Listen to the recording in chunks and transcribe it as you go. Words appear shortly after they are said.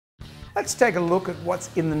Let's take a look at what's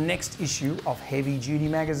in the next issue of Heavy Duty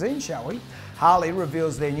magazine, shall we? Harley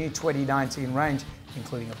reveals their new 2019 range,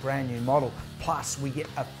 including a brand new model. Plus, we get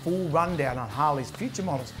a full rundown on Harley's future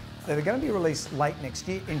models that are going to be released late next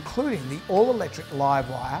year, including the all-electric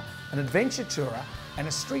Livewire, an adventure tourer, and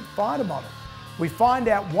a street fighter model. We find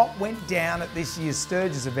out what went down at this year's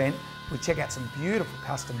Sturgis event. We check out some beautiful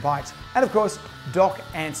custom bikes. And of course, Doc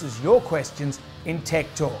answers your questions in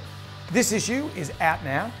Tech Talk. This issue is out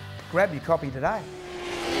now. Grab your copy today.